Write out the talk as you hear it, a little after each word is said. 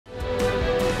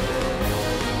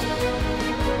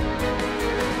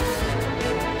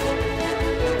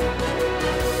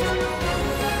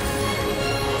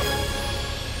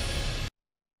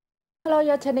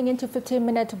you're tuning into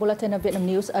 15-minute bulletin of Vietnam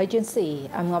News Agency.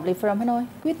 I'm Ngọc Ly from Hanoi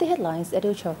with the headlines as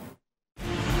usual.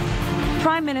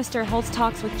 Prime Minister holds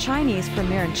talks with Chinese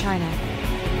premier in China.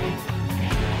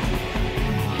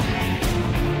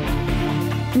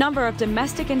 Number of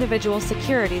domestic individual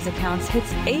securities accounts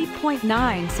hits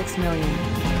 8.96 million.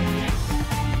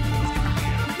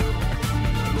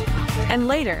 And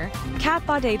later,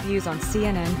 Cat-Ba debuts on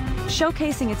CNN,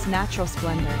 showcasing its natural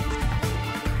splendor.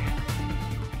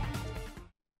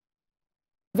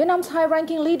 Vietnam's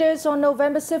high-ranking leaders on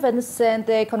November 7th sent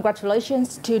their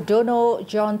congratulations to Donald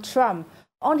John Trump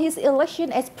on his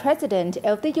election as President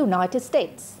of the United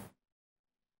States.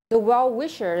 The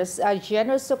well-wishers are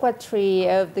General Secretary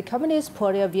of the Communist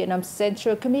Party of Vietnam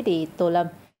Central Committee, Tô Lâm,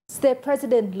 State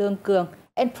President Lương Cường,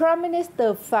 and Prime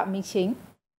Minister Phạm Minh Chính.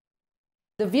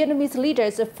 The Vietnamese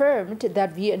leaders affirmed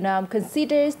that Vietnam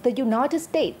considers the United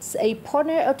States a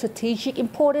partner of strategic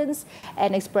importance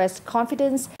and expressed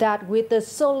confidence that with the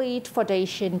solid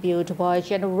foundation built by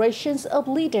generations of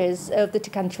leaders of the two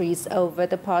countries over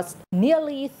the past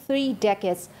nearly 3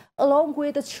 decades, along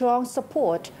with the strong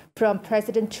support from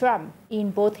President Trump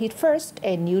in both his first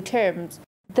and new terms,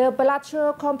 the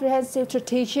bilateral comprehensive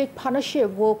strategic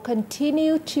partnership will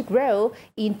continue to grow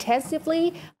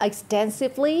intensively,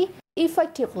 extensively,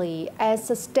 effectively, and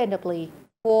sustainably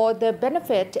for the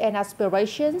benefit and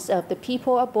aspirations of the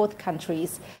people of both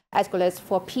countries, as well as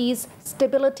for peace,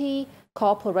 stability,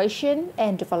 cooperation,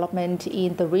 and development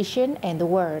in the region and the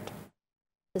world.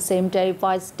 The same day,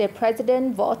 Vice State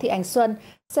President Võ Thị Ánh Xuân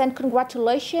sent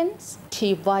congratulations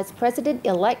to Vice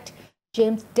President-elect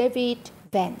James David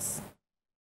Vance.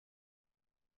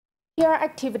 Here are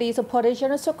activities supporting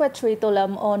General Secretary Tô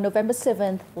Lâm on November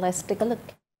 7th. Let's take a look.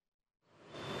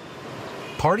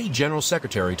 Party General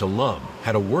Secretary Tô Lâm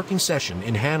had a working session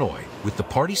in Hanoi with the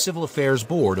Party Civil Affairs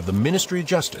Board of the Ministry of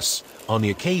Justice on the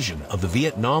occasion of the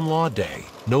Vietnam Law Day,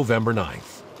 November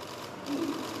 9th.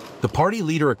 The party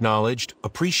leader acknowledged,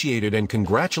 appreciated, and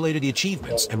congratulated the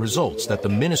achievements and results that the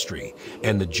ministry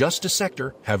and the justice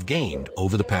sector have gained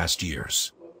over the past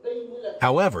years.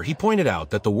 However, he pointed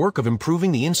out that the work of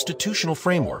improving the institutional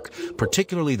framework,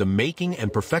 particularly the making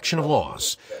and perfection of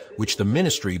laws, which the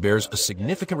ministry bears a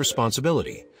significant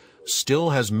responsibility, still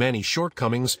has many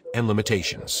shortcomings and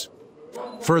limitations.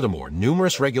 Furthermore,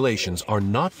 numerous regulations are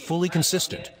not fully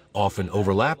consistent, often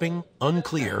overlapping,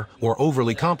 unclear, or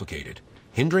overly complicated,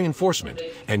 hindering enforcement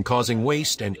and causing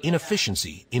waste and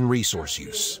inefficiency in resource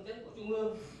use.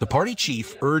 The party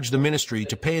chief urged the ministry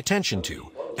to pay attention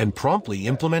to and promptly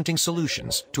implementing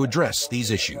solutions to address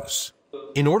these issues.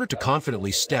 In order to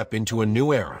confidently step into a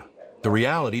new era, the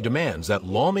reality demands that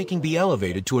lawmaking be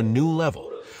elevated to a new level,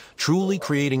 truly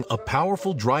creating a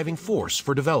powerful driving force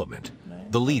for development,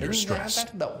 the leaders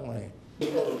stressed.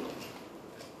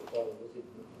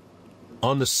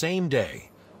 On the same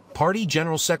day, Party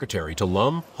General Secretary Tô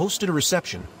Lâm hosted a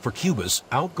reception for Cuba's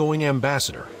outgoing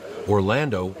ambassador,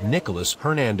 Orlando Nicolas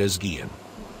Hernandez Guillen.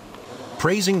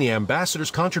 Praising the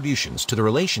ambassador's contributions to the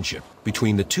relationship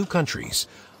between the two countries,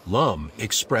 Lâm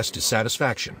expressed his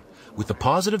satisfaction with the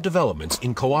positive developments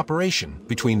in cooperation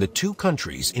between the two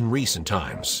countries in recent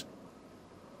times.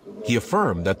 He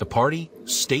affirmed that the party,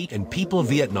 state, and people of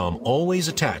Vietnam always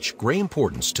attach great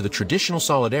importance to the traditional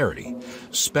solidarity,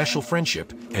 special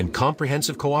friendship, and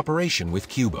comprehensive cooperation with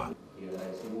Cuba.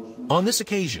 On this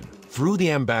occasion, through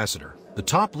the ambassador, the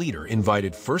top leader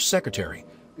invited First Secretary,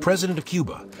 President of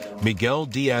Cuba, Miguel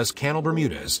Diaz-Canel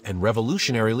Bermudez, and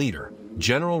revolutionary leader,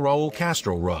 General Raul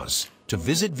Castro Ruz, to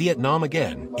visit Vietnam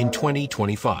again in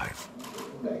 2025.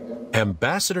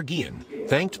 Ambassador Guillen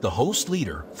thanked the host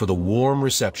leader for the warm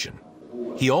reception.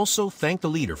 He also thanked the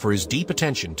leader for his deep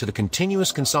attention to the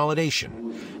continuous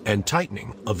consolidation and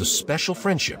tightening of the special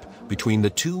friendship between the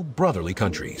two brotherly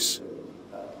countries.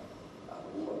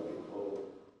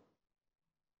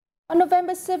 On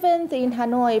November 7th in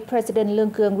Hanoi, President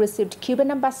Lương Cường received Cuban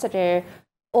Ambassador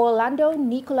Orlando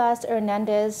Nicolas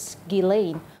Hernandez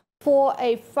Guillen for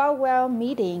a farewell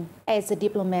meeting as the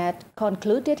diplomat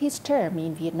concluded his term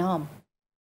in Vietnam.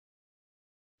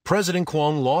 President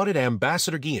Quang lauded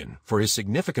Ambassador Guillen for his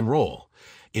significant role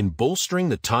in bolstering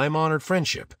the time-honored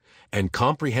friendship and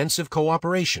comprehensive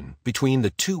cooperation between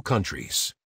the two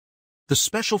countries. The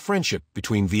special friendship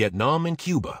between Vietnam and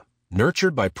Cuba,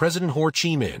 nurtured by President Ho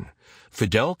Chi Minh,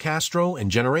 Fidel Castro,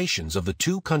 and generations of the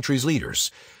two countries'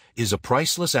 leaders, is a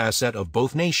priceless asset of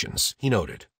both nations, he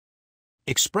noted.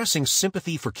 Expressing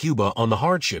sympathy for Cuba on the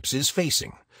hardships it is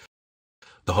facing,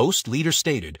 the host leader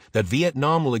stated that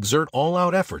Vietnam will exert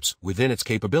all-out efforts within its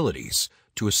capabilities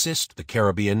to assist the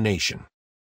Caribbean nation.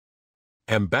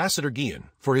 Ambassador Guillen,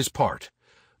 for his part,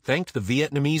 thanked the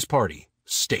Vietnamese party,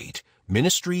 state,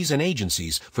 ministries and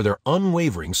agencies for their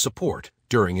unwavering support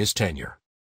during his tenure.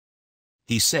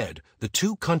 He said the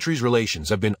two countries' relations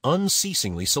have been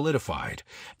unceasingly solidified,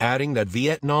 adding that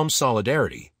Vietnam's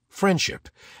solidarity, friendship,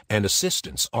 and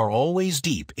assistance are always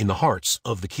deep in the hearts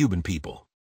of the Cuban people.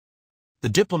 The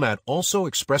diplomat also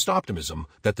expressed optimism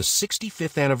that the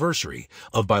 65th anniversary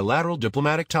of bilateral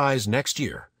diplomatic ties next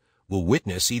year will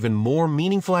witness even more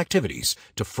meaningful activities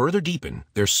to further deepen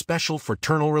their special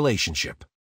fraternal relationship.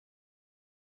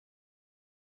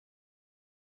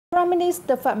 Prime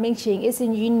Minister Phạm Minh Chính is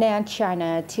in Yunnan,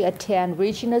 China to attend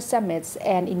regional summits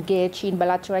and engage in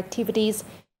bilateral activities.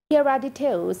 Here are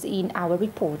details in our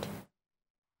report.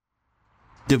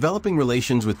 Developing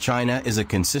relations with China is a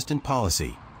consistent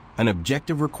policy, an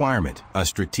objective requirement, a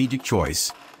strategic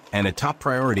choice, and a top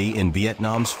priority in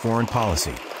Vietnam's foreign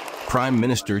policy, Prime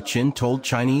Minister Chin told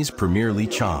Chinese Premier Li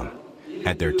Qiang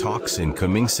at their talks in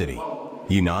Kunming City,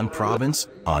 Yunnan Province,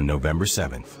 on November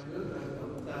 7th.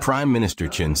 Prime Minister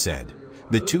Chin said,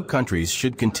 the two countries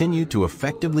should continue to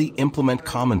effectively implement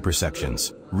common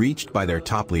perceptions reached by their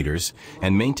top leaders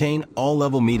and maintain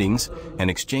all-level meetings and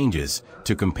exchanges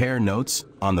to compare notes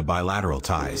on the bilateral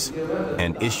ties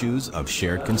and issues of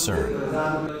shared concern.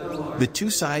 The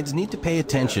two sides need to pay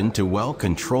attention to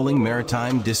well-controlling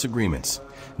maritime disagreements,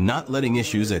 not letting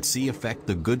issues at sea affect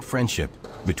the good friendship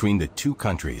between the two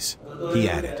countries, he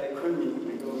added.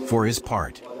 For his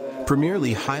part, Premier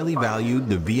Li highly valued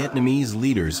the Vietnamese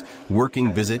leaders'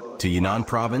 working visit to Yunnan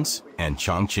Province and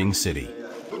Chongqing City.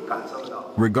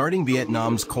 Regarding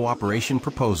Vietnam's cooperation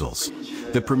proposals,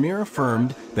 the Premier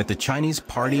affirmed that the Chinese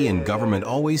party and government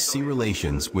always see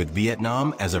relations with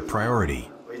Vietnam as a priority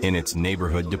in its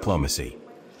neighborhood diplomacy.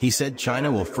 He said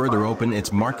China will further open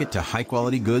its market to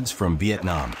high-quality goods from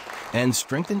Vietnam and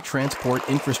strengthen transport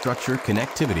infrastructure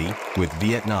connectivity with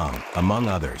Vietnam, among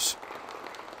others.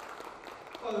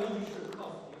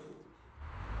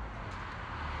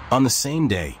 On the same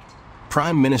day,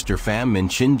 Prime Minister Pham Minh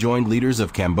Chinh joined leaders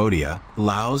of Cambodia,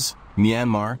 Laos,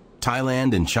 Myanmar,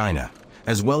 Thailand, and China,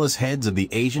 as well as heads of the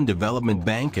Asian Development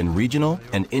Bank and regional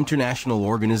and international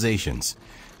organizations,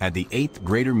 at the 8th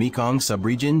Greater Mekong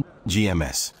Subregion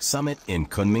GMS Summit in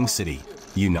Kunming City,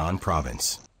 Yunnan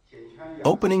Province.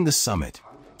 Opening the summit,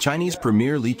 Chinese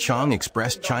Premier Li Qiang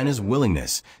expressed China's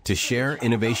willingness to share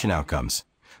innovation outcomes,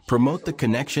 promote the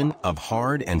connection of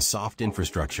hard and soft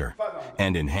infrastructure,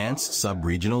 and enhance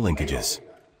sub-regional linkages.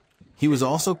 He was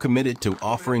also committed to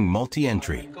offering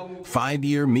multi-entry,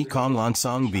 5-year Mekong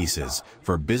Lansong visas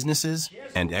for businesses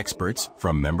and experts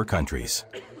from member countries.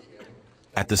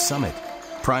 At the summit,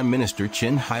 Prime Minister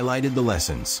Chin highlighted the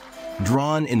lessons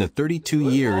drawn in the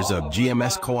 32 years of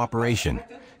GMS cooperation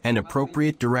and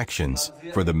appropriate directions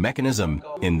for the mechanism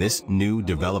in this new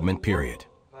development period.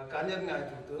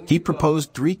 He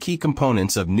proposed 3 key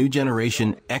components of new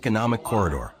generation economic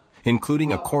corridor,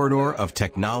 including a corridor of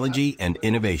technology and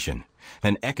innovation,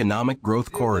 an economic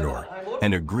growth corridor,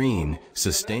 and a green,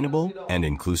 sustainable, and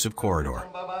inclusive corridor.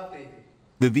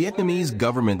 The Vietnamese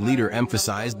government leader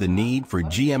emphasized the need for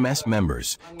GMS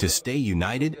members to stay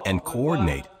united and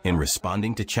coordinate in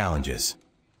responding to challenges.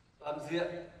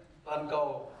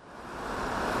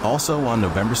 Also on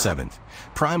November 7th,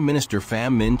 Prime Minister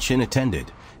Pham Minh Chinh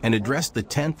attended and addressed the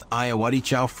 10th Ayawadi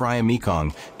Chao Phraya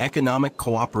Mekong Economic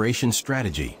Cooperation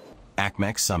Strategy,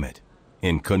 ACMEC Summit,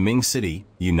 in Kunming City,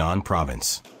 Yunnan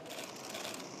Province.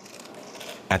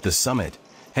 At the summit,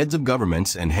 heads of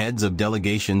governments and heads of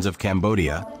delegations of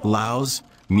Cambodia, Laos,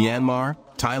 Myanmar,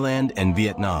 Thailand, and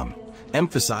Vietnam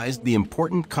emphasized the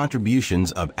important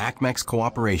contributions of ACMEC's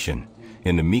cooperation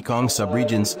in the Mekong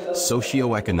subregion's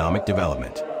socio-economic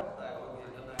development.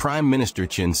 Prime Minister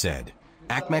Chin said,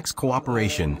 ACMEC's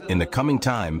cooperation in the coming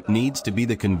time needs to be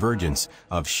the convergence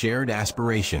of shared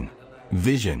aspiration,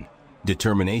 vision,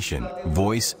 determination,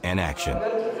 voice, and action.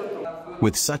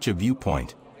 With such a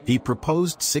viewpoint, he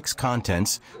proposed 6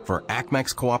 contents for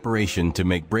ACMEC's cooperation to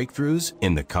make breakthroughs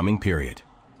in the coming period.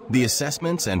 The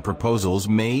assessments and proposals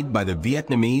made by the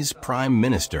Vietnamese Prime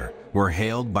Minister were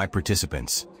hailed by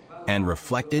participants and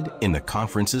reflected in the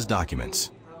conference's documents.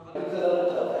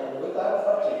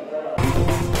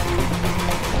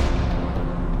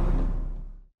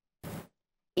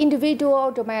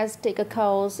 Individual domestic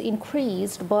accounts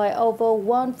increased by over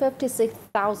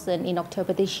 156,000 in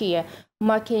October this year,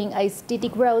 marking a steady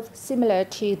growth similar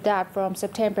to that from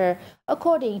September,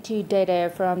 according to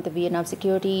data from the Vietnam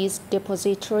Securities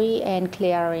Depository and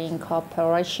Clearing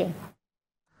Corporation.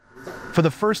 For the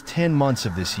first 10 months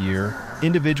of this year,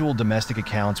 individual domestic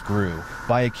accounts grew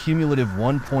by a cumulative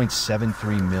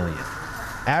 1.73 million,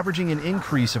 averaging an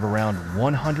increase of around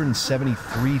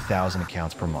 173,000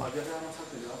 accounts per month.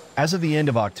 As of the end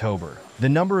of October, the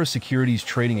number of securities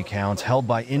trading accounts held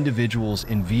by individuals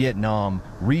in Vietnam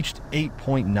reached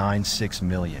 8.96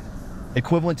 million,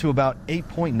 equivalent to about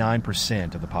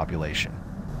 8.9% of the population.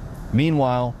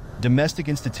 Meanwhile, domestic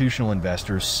institutional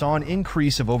investors saw an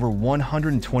increase of over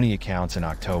 120 accounts in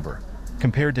October,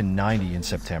 compared to 90 in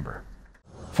September.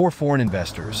 For foreign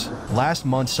investors, last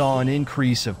month saw an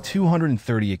increase of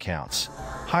 230 accounts,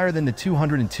 higher than the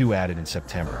 202 added in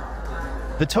September.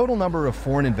 The total number of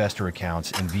foreign investor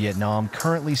accounts in Vietnam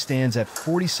currently stands at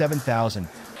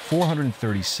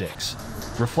 47,436,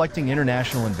 reflecting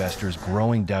international investors'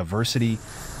 growing diversity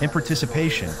and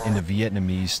participation in the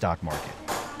Vietnamese stock market.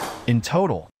 In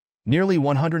total, nearly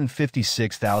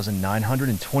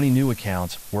 156,920 new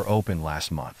accounts were opened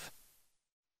last month.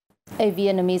 A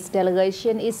Vietnamese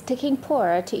delegation is taking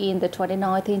part in the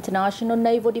 29th International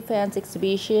Naval Defense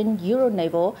Exhibition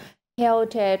Euronaval,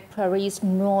 held at Paris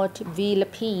North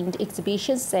Ville-Pine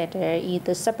Exhibition Center in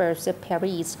the suburbs of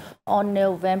Paris on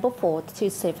November 4th to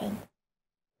 7th.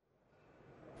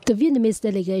 The Vietnamese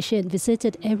delegation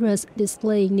visited areas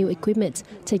displaying new equipment,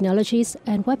 technologies,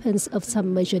 and weapons of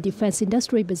some major defense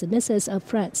industry businesses of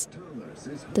France.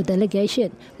 The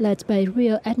delegation, led by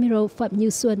Rear Admiral Phạm Như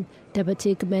Xuân,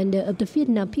 Deputy Commander of the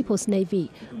Vietnam People's Navy,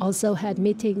 also had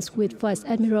meetings with Vice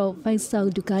Admiral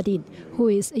Vincent Ducardin, who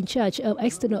is in charge of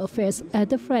external affairs at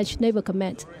the French Naval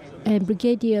Command, and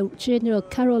Brigadier General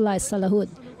Caroline Salahoud,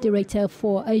 Director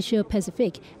for Asia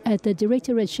Pacific at the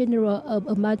Directorate General of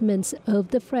Armaments of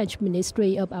the French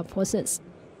Ministry of Armed Forces.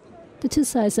 The two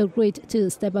sides agreed to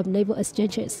step up naval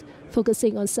exchanges,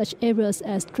 focusing on such areas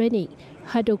as training,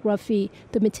 hydrography,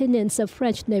 the maintenance of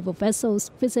French naval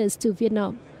vessels, visits to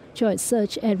Vietnam, joint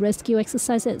search and rescue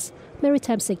exercises,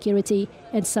 maritime security,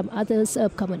 and some others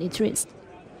of common interest.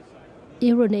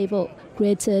 Euronaval,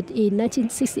 created in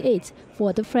 1968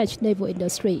 for the French naval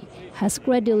industry, has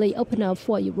gradually opened up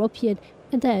for European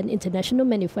and then international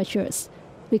manufacturers,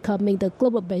 becoming the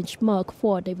global benchmark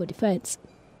for naval defense.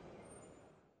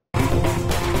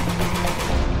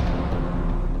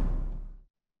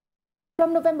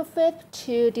 From November 5th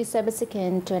to December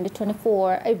 2nd,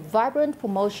 2024, a vibrant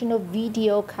promotional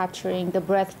video capturing the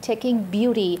breathtaking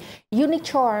beauty, unique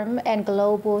charm, and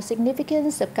global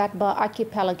significance of Cat Ba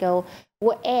Archipelago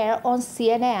will air on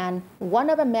CNN, one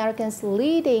of America's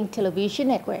leading television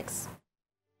networks.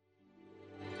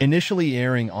 Initially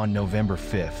airing on November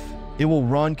 5th, it will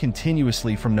run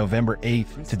continuously from November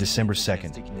 8th to December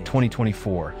 2nd,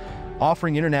 2024,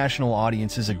 offering international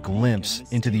audiences a glimpse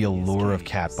into the allure of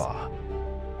Cat Ba.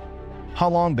 Ha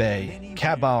Long Bay,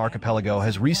 Cat Ba Archipelago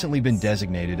has recently been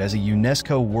designated as a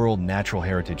UNESCO World Natural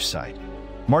Heritage Site,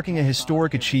 marking a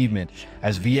historic achievement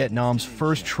as Vietnam's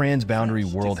first transboundary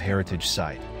World Heritage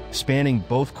Site, spanning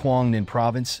both Quang Ninh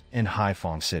Province and Hai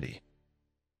Phong City.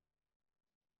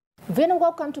 Vietnam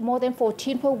welcomed more than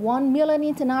 14.1 million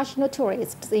international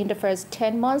tourists in the first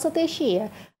 10 months of this year,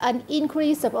 an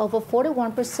increase of over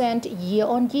 41%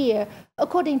 year-on-year,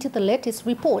 according to the latest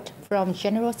report from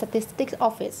General Statistics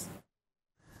Office.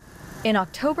 In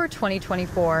October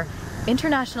 2024,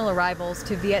 international arrivals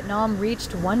to Vietnam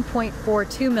reached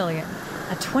 1.42 million,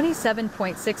 a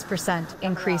 27.6%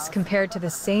 increase compared to the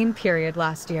same period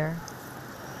last year.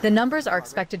 The numbers are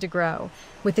expected to grow,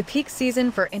 with the peak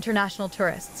season for international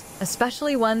tourists,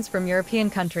 especially ones from European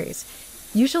countries,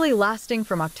 usually lasting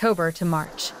from October to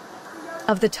March.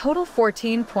 Of the total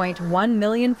 14.1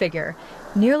 million figure,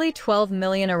 nearly 12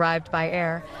 million arrived by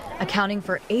air, accounting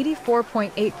for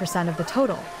 84.8% of the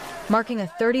total, marking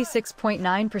a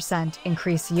 36.9%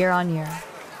 increase year-on-year.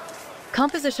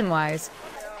 Composition-wise,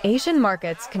 Asian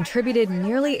markets contributed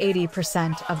nearly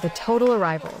 80% of the total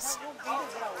arrivals.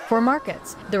 For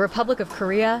markets, the Republic of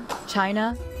Korea,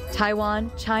 China,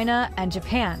 Taiwan, China, and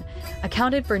Japan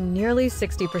accounted for nearly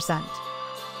 60%.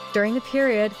 During the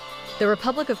period, the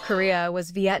Republic of Korea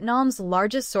was Vietnam's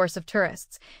largest source of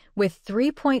tourists, with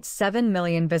 3.7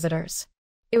 million visitors.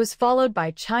 It was followed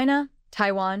by China,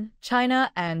 Taiwan,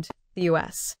 China, and the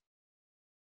US.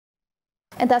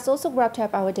 And that's also wrapped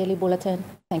up our daily bulletin.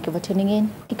 Thank you for tuning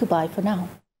in, and goodbye for now.